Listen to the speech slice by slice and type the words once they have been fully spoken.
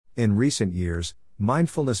In recent years,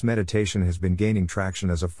 mindfulness meditation has been gaining traction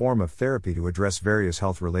as a form of therapy to address various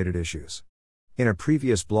health-related issues. In a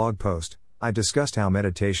previous blog post, I discussed how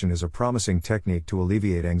meditation is a promising technique to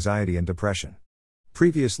alleviate anxiety and depression.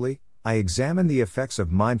 Previously, I examined the effects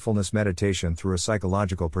of mindfulness meditation through a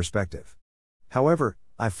psychological perspective. However,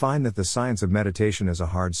 I find that the science of meditation is a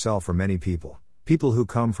hard sell for many people. People who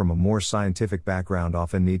come from a more scientific background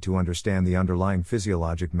often need to understand the underlying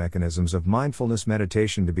physiologic mechanisms of mindfulness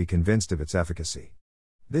meditation to be convinced of its efficacy.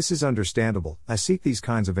 This is understandable. I seek these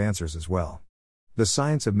kinds of answers as well. The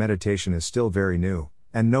science of meditation is still very new,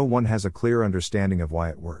 and no one has a clear understanding of why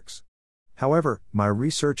it works. However, my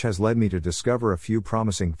research has led me to discover a few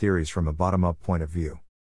promising theories from a bottom-up point of view.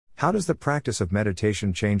 How does the practice of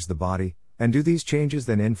meditation change the body, and do these changes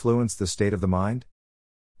then influence the state of the mind?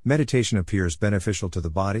 Meditation appears beneficial to the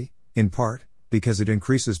body, in part, because it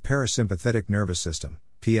increases parasympathetic nervous system,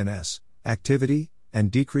 PNS, activity, and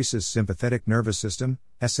decreases sympathetic nervous system,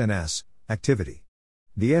 SNS, activity.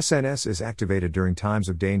 The SNS is activated during times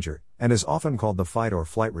of danger, and is often called the fight or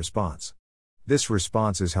flight response. This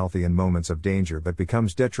response is healthy in moments of danger but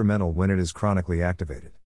becomes detrimental when it is chronically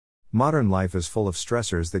activated. Modern life is full of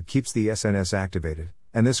stressors that keeps the SNS activated,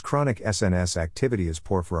 and this chronic SNS activity is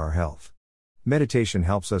poor for our health. Meditation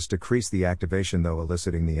helps us decrease the activation, though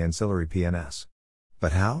eliciting the ancillary PNS.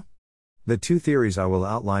 But how? The two theories I will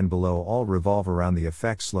outline below all revolve around the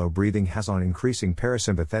effect slow breathing has on increasing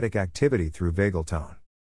parasympathetic activity through vagal tone.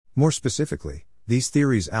 More specifically, these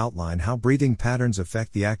theories outline how breathing patterns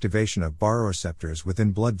affect the activation of baroreceptors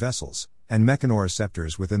within blood vessels, and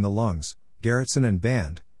mechanoreceptors within the lungs. Gerritsen and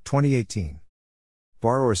Band, 2018.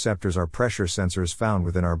 Baroreceptors are pressure sensors found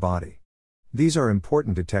within our body. These are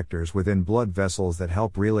important detectors within blood vessels that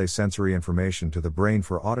help relay sensory information to the brain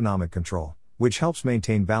for autonomic control, which helps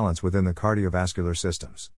maintain balance within the cardiovascular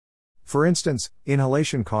systems. For instance,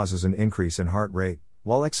 inhalation causes an increase in heart rate,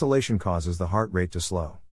 while exhalation causes the heart rate to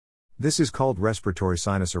slow. This is called respiratory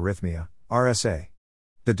sinus arrhythmia, RSA.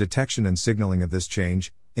 The detection and signaling of this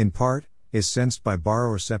change, in part, is sensed by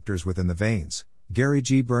baroreceptors within the veins. Gary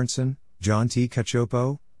G. Bernson, John T.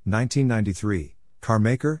 Cacioppo, 1993,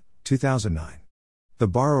 Carmaker, 2009. The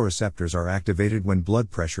baroreceptors are activated when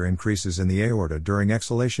blood pressure increases in the aorta during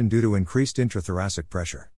exhalation due to increased intrathoracic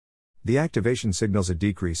pressure. The activation signals a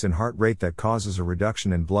decrease in heart rate that causes a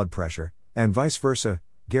reduction in blood pressure, and vice versa.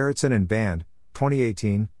 Gerritsen and Band,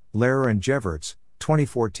 2018, Lehrer and Jeverts,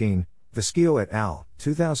 2014, Vischio et al.,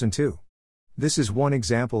 2002. This is one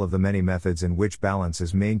example of the many methods in which balance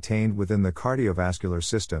is maintained within the cardiovascular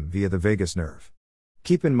system via the vagus nerve.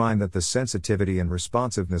 Keep in mind that the sensitivity and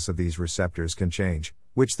responsiveness of these receptors can change,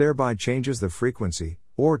 which thereby changes the frequency,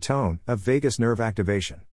 or tone, of vagus nerve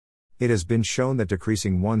activation. It has been shown that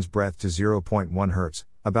decreasing one's breath to 0.1 Hz,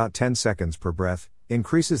 about 10 seconds per breath,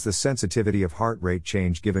 increases the sensitivity of heart rate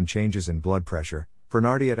change given changes in blood pressure.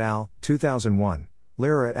 Bernardi et al., 2001,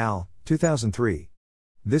 Lehrer et al., 2003.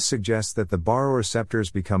 This suggests that the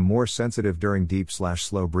baroreceptors become more sensitive during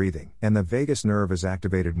deep/slow breathing, and the vagus nerve is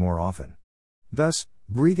activated more often. Thus,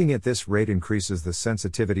 breathing at this rate increases the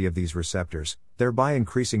sensitivity of these receptors, thereby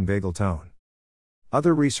increasing vagal tone.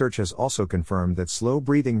 Other research has also confirmed that slow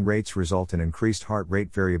breathing rates result in increased heart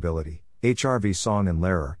rate variability. HRV Song and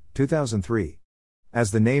Lehrer, 2003.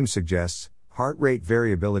 As the name suggests, heart rate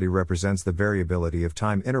variability represents the variability of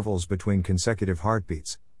time intervals between consecutive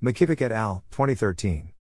heartbeats. McKivick et al.,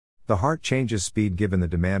 2013. The heart changes speed given the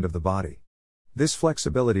demand of the body. This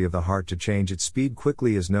flexibility of the heart to change its speed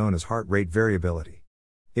quickly is known as heart rate variability.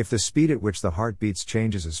 If the speed at which the heart beats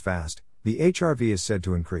changes is fast, the HRV is said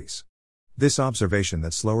to increase. This observation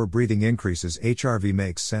that slower breathing increases HRV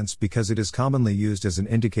makes sense because it is commonly used as an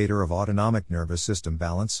indicator of autonomic nervous system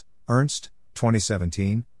balance, Ernst,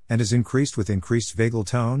 2017, and is increased with increased vagal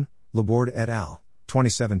tone, Laborde et al.,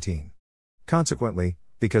 2017. Consequently,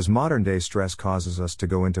 because modern-day stress causes us to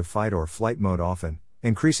go into fight or flight mode often,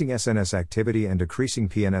 increasing SNS activity and decreasing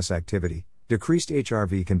PNS activity, decreased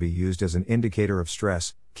HRV can be used as an indicator of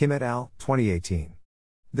stress. Kim et al., 2018.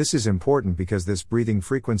 This is important because this breathing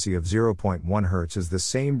frequency of 0.1 Hz is the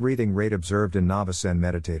same breathing rate observed in novice Zen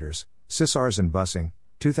meditators, Cisars and Bussing,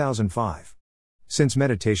 2005. Since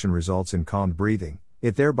meditation results in calmed breathing,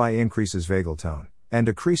 it thereby increases vagal tone, and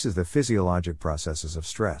decreases the physiologic processes of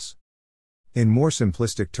stress. In more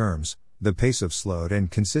simplistic terms, the pace of slowed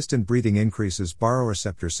and consistent breathing increases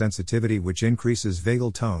baroreceptor sensitivity, which increases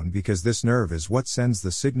vagal tone because this nerve is what sends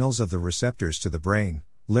the signals of the receptors to the brain.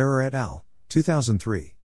 Lehrer et al.,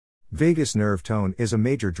 2003. Vagus nerve tone is a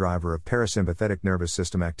major driver of parasympathetic nervous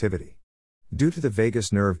system activity. Due to the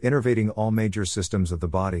vagus nerve innervating all major systems of the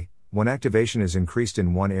body, when activation is increased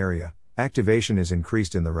in one area, activation is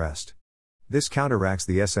increased in the rest. This counteracts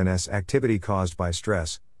the SNS activity caused by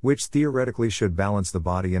stress, which theoretically should balance the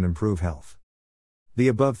body and improve health. The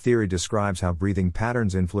above theory describes how breathing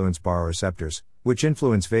patterns influence baroreceptors, which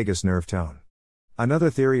influence vagus nerve tone. Another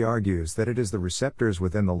theory argues that it is the receptors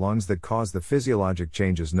within the lungs that cause the physiologic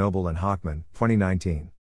changes. Noble and Hochman,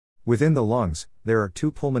 2019. Within the lungs, there are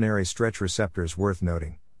two pulmonary stretch receptors worth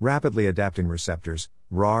noting: rapidly adapting receptors,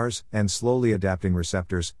 RARs, and slowly adapting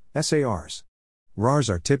receptors, SARs. RARs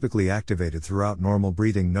are typically activated throughout normal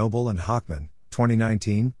breathing. Noble and Hochman,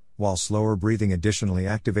 2019, while slower breathing additionally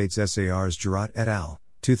activates SARs. Girat et al.,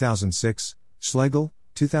 2006, Schlegel,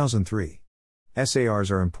 2003.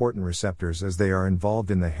 SARs are important receptors as they are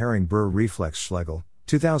involved in the Herring-Burr reflex. Schlegel,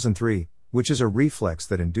 2003, which is a reflex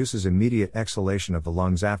that induces immediate exhalation of the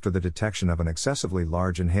lungs after the detection of an excessively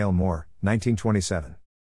large inhale. Moore, 1927.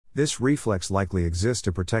 This reflex likely exists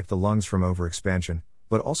to protect the lungs from overexpansion,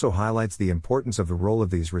 but also highlights the importance of the role of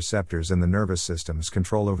these receptors in the nervous system's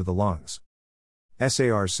control over the lungs.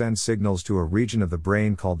 SARs send signals to a region of the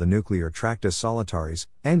brain called the nuclear tractus solitaris,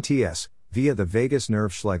 NTS, via the vagus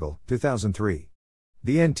nerve. Schlegel, 2003.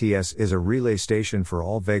 The NTS is a relay station for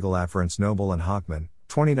all vagal afferents. Noble and Hochman,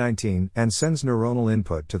 2019, and sends neuronal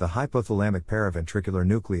input to the hypothalamic paraventricular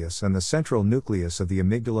nucleus and the central nucleus of the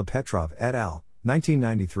amygdala. Petrov et al.,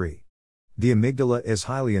 1993. The amygdala is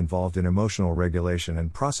highly involved in emotional regulation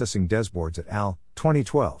and processing. Desbordes et al.,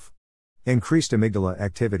 2012. Increased amygdala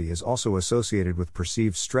activity is also associated with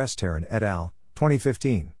perceived stress. Tarrant et al.,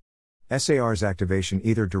 2015. SAR's activation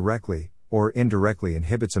either directly or indirectly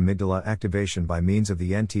inhibits amygdala activation by means of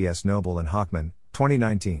the NTS. Noble and Hochman,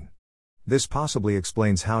 2019. This possibly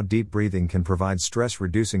explains how deep breathing can provide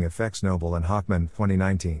stress-reducing effects. Noble and Hochman,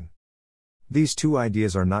 2019. These two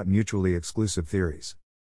ideas are not mutually exclusive theories.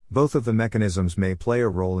 Both of the mechanisms may play a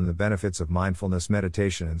role in the benefits of mindfulness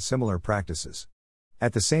meditation and similar practices.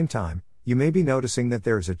 At the same time, you may be noticing that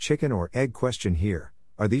there is a chicken or egg question here.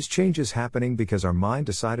 Are these changes happening because our mind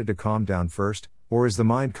decided to calm down first, or is the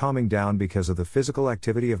mind calming down because of the physical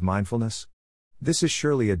activity of mindfulness? This is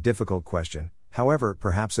surely a difficult question, however,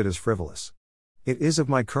 perhaps it is frivolous. It is of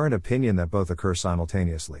my current opinion that both occur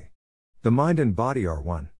simultaneously. The mind and body are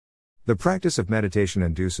one. The practice of meditation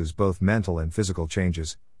induces both mental and physical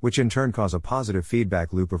changes, which in turn cause a positive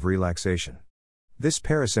feedback loop of relaxation. This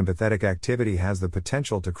parasympathetic activity has the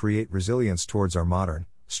potential to create resilience towards our modern,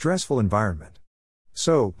 stressful environment.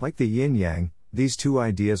 So, like the yin-yang, these two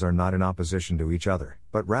ideas are not in opposition to each other,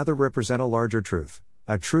 but rather represent a larger truth,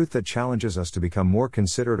 a truth that challenges us to become more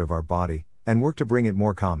considerate of our body, and work to bring it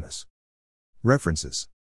more calmness. References: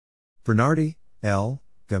 Bernardi, L.,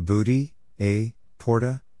 Gabuti, A.,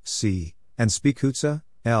 Porta, C., and Spikutsa,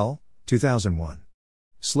 L., 2001.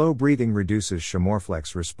 Slow breathing reduces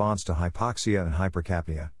Chamorflex response to hypoxia and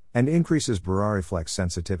hypercapnia, and increases baroreflex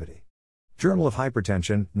sensitivity. Journal of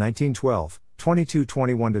Hypertension, 1912,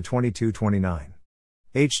 2221-2229.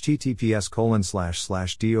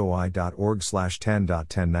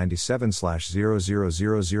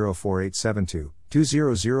 https://doi.org/10.1097/00004872,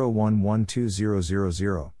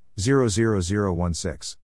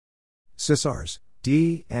 20011200000016. Cisars,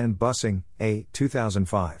 D. and Bussing, A.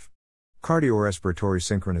 2005. Cardiorespiratory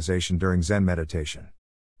Synchronization During Zen Meditation.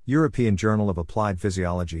 European Journal of Applied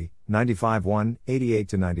Physiology, 95 1,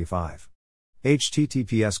 88-95.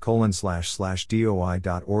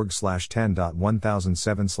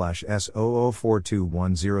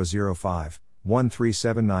 https://doi.org/10.1007/S00421005,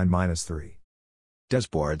 1379-3.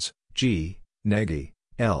 Desbordes, G., Negi,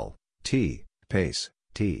 L., T., Pace,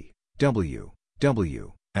 T., W.,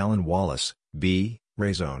 W., Alan Wallace, B.,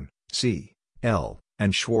 Raison, C., L.,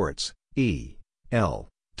 and Schwartz, E. L.,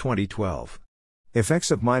 2012.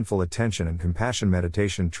 Effects of Mindful Attention and Compassion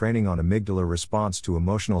Meditation Training on Amygdala Response to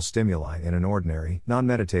Emotional Stimuli in an Ordinary,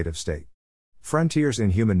 Non-Meditative State. Frontiers in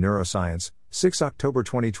Human Neuroscience, 6 October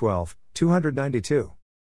 2012, 292.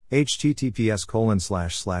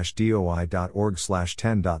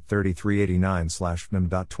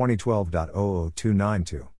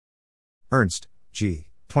 https://doi.org/10.3389/fnm.2012.00292. Ernst, G.,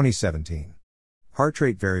 2017. Heart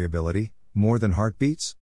Rate Variability, More Than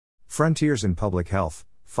Heartbeats? Frontiers in Public Health,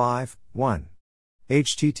 5, 1.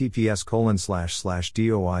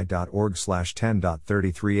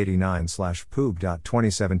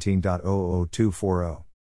 https://doi.org/10.3389/pub.2017.00240.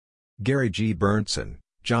 Gary G. Berntsen,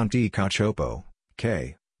 John D. Cachopo,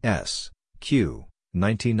 K. S. Q.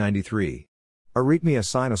 1993. Arrhythmia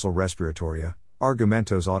sinusal respiratoria,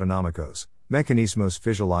 argumentos autonomicos, mecanismos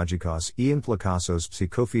physiológicos y implicasos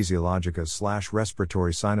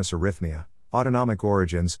psicophysiológicos/respiratory sinus arrhythmia, autonomic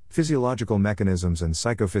origins, physiological mechanisms and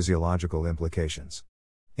psychophysiological implications.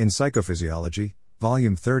 In Psychophysiology,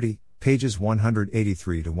 Volume 30, pages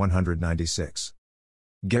 183 to 196.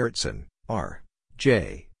 Gerritsen, R.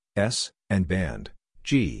 J. S. and Band,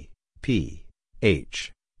 G. P.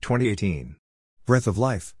 H. 2018. Breath of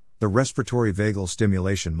Life, the Respiratory Vagal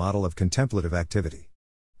Stimulation Model of Contemplative Activity.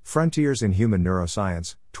 Frontiers in Human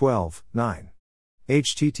Neuroscience, 12, 9.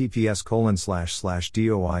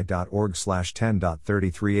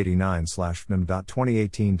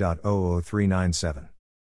 https://doi.org/10.3389/fnm.2018.00397.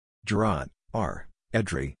 Durant, R.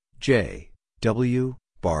 Edry, J. W.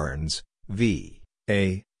 Barnes, V.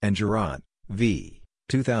 A. and Durant, V.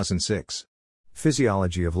 2006.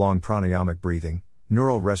 Physiology of long pranayamic breathing.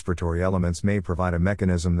 Neural respiratory elements may provide a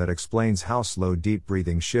mechanism that explains how slow deep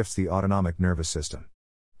breathing shifts the autonomic nervous system.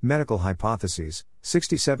 Medical Hypotheses,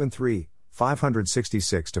 67-3,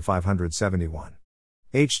 566 to 571.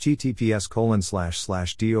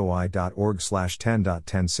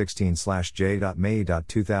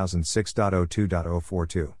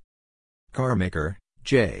 https://doi.org/10.1016/j.may.2006.02.042. Carmaker,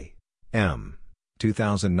 J. M.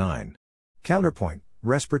 2009. Counterpoint: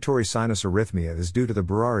 respiratory sinus arrhythmia is due to the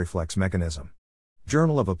Burareflex mechanism.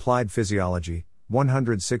 Journal of Applied Physiology,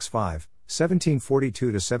 106-5,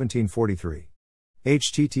 1742-1743.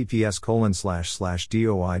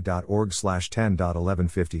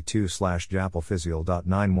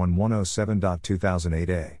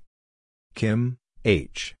 https://doi.org/10.1152/jappelphysiol.91107.2008a. Kim,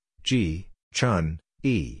 H. G. Chun,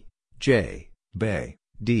 E. J. Bay,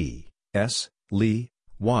 D. S. Lee,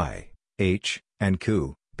 Y. H. and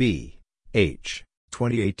Koo, B. H.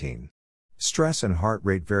 2018. Stress and Heart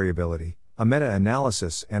Rate Variability, a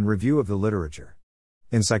Meta-Analysis and Review of the Literature.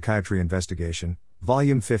 In Psychiatry Investigation,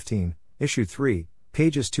 Volume 15, Issue 3,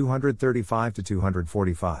 pages 235 to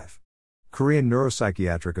 245. Korean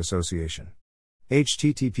Neuropsychiatric Association.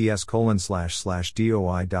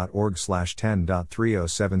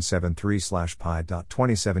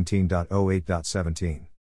 https://doi.org/10.307773/pi.2017.08.17.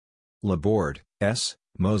 Laborde, S.,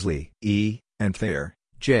 Mosley, E., and Thayer,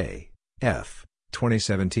 J. F.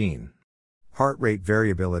 2017. Heart Rate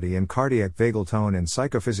Variability and Cardiac Vagal Tone in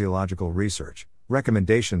Psychophysiological Research,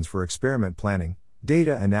 Recommendations for Experiment Planning,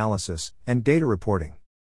 Data Analysis, and Data Reporting.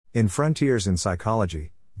 In Frontiers in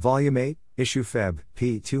Psychology, Volume 8, Issue Feb.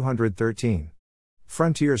 p. 213.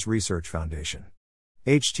 Frontiers Research Foundation.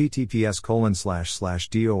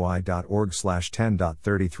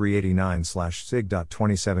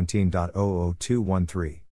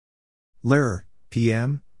 https://doi.org/10.3389/sig.2017.00213. Lehrer,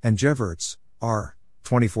 P.M., and Jeverts, R.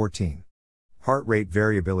 2014. Heart Rate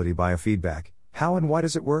Variability Biofeedback, How and Why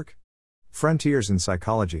Does It Work? Frontiers in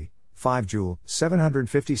Psychology, 5 Joule,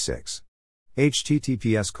 756.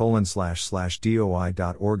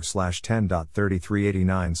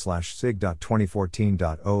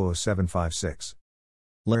 https://doi.org/10.3389/sig.2014.00756.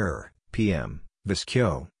 Lehrer, P.M.,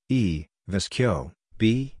 Viskio, E., Viskio,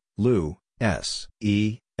 B., Liu, S.,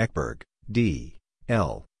 E., Ekberg, D.,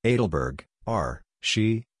 L., Edelberg, R.,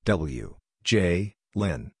 Shi, W., J.,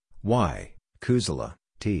 Lin, Y., Kuzala,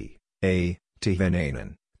 T., A.,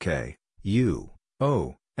 Tivenainen, K., U,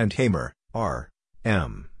 O., and Hamer, R.,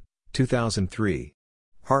 M. 2003.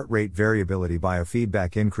 Heart Rate Variability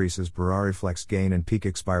Biofeedback Increases Burareflex Gain and Peak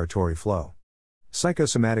Expiratory Flow.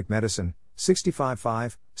 Psychosomatic Medicine,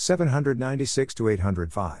 65-5,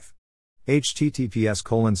 796-805.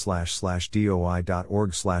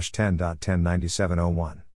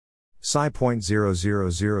 https://doi.org/10.109701.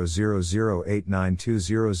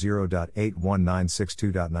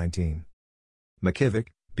 Sci.000089200.81962.19. McKivick,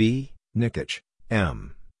 B., Nikich,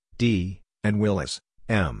 M. D., and Willis,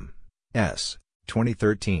 M. S.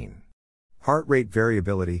 2013. Heart Rate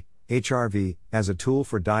Variability, HRV, as a tool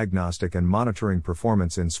for diagnostic and monitoring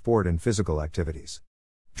performance in sport and physical activities.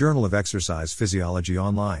 Journal of Exercise Physiology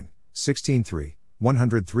Online, 16-3,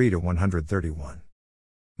 103-131.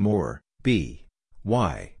 Moore, B.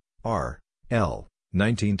 Y. R. L.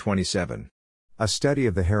 1927. A Study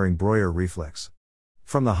of the Herring-Breuer Reflex.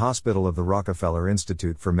 From the Hospital of the Rockefeller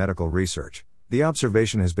Institute for Medical Research, the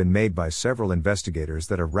observation has been made by several investigators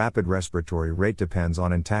that a rapid respiratory rate depends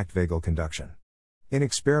on intact vagal conduction. In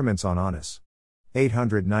experiments on Onus.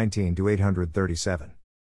 819-837.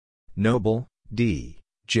 Noble, D.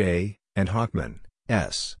 J., and Hockman,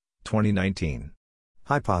 S. 2019.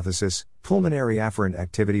 Hypothesis: pulmonary afferent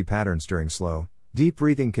activity patterns during slow, deep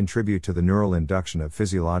breathing contribute to the neural induction of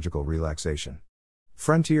physiological relaxation.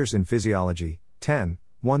 Frontiers in Physiology, 10,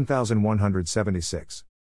 1176.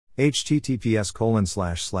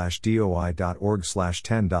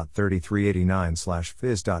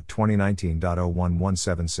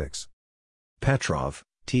 https://doi.org/10.3389/phys.2019.01176. Petrov,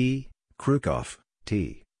 T., Krukov,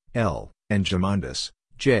 T., L., and Jamandis,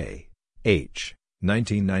 J. H.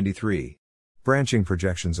 1993. Branching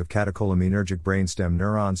projections of catecholaminergic brainstem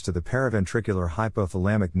neurons to the paraventricular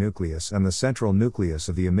hypothalamic nucleus and the central nucleus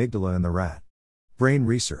of the amygdala in the rat. Brain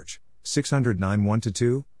Research, 609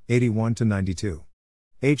 1-2, 81-92.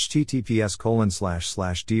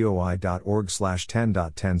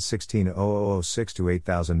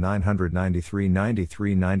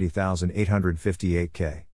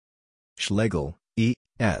 Schlegel, E.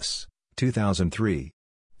 S. 2003.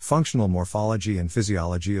 Functional Morphology and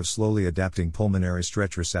Physiology of Slowly Adapting Pulmonary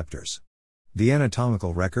Stretch Receptors. The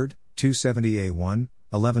Anatomical Record, 270A1,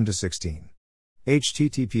 11-16.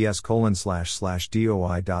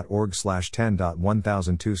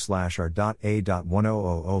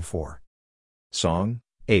 https://doi.org/10.1002/r.a.10004. Song,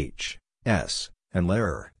 H. S., and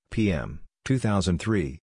Lehrer, P.M.,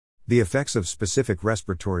 2003. The Effects of Specific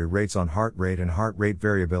Respiratory Rates on Heart Rate and Heart Rate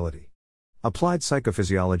Variability. Applied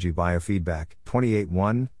Psychophysiology Biofeedback,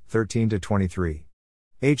 28-1, 13-23.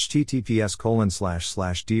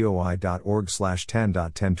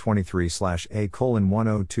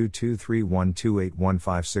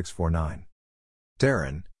 https://doi.org/10.1023/a:102231281564-9.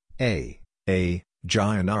 Taryn, A. A.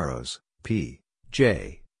 Gianaros, P.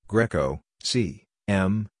 J. Greco, C.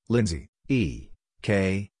 M. Lindsay, E.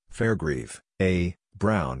 K. Fairgrieve, A.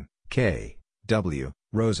 Brown, K. W.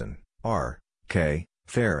 Rosen, R. K.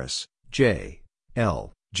 Ferris, J.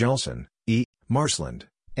 L. Jelson, E. Marsland,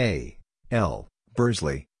 A. L.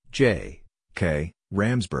 Bursley, J. K.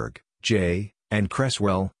 Ramsberg, J. and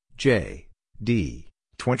Cresswell, J. D.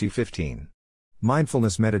 2015.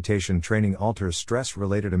 Mindfulness Meditation Training Alters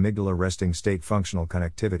Stress-Related Amygdala Resting State Functional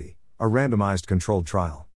Connectivity, a randomized controlled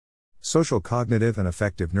trial. Social Cognitive and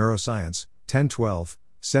Affective Neuroscience, 1012,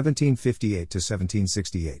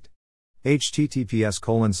 1758-1768.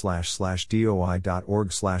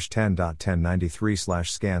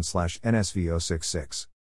 https://doi.org/10.1093/scan/NSV066.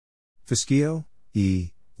 Fischio,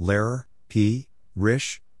 E., Lehrer, P.,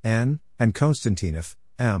 Risch, N., and Konstantinov,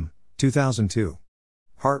 M., 2002.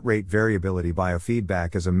 Heart Rate Variability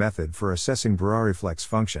Biofeedback as a Method for Assessing Baroreflex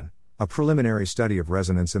Function, a Preliminary Study of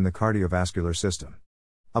Resonance in the Cardiovascular System.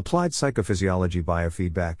 Applied Psychophysiology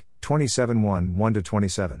Biofeedback, 27-1,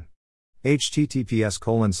 1-27.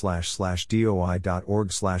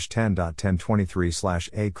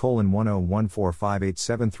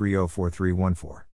 https://doi.org/10.1023/a:10145873043114.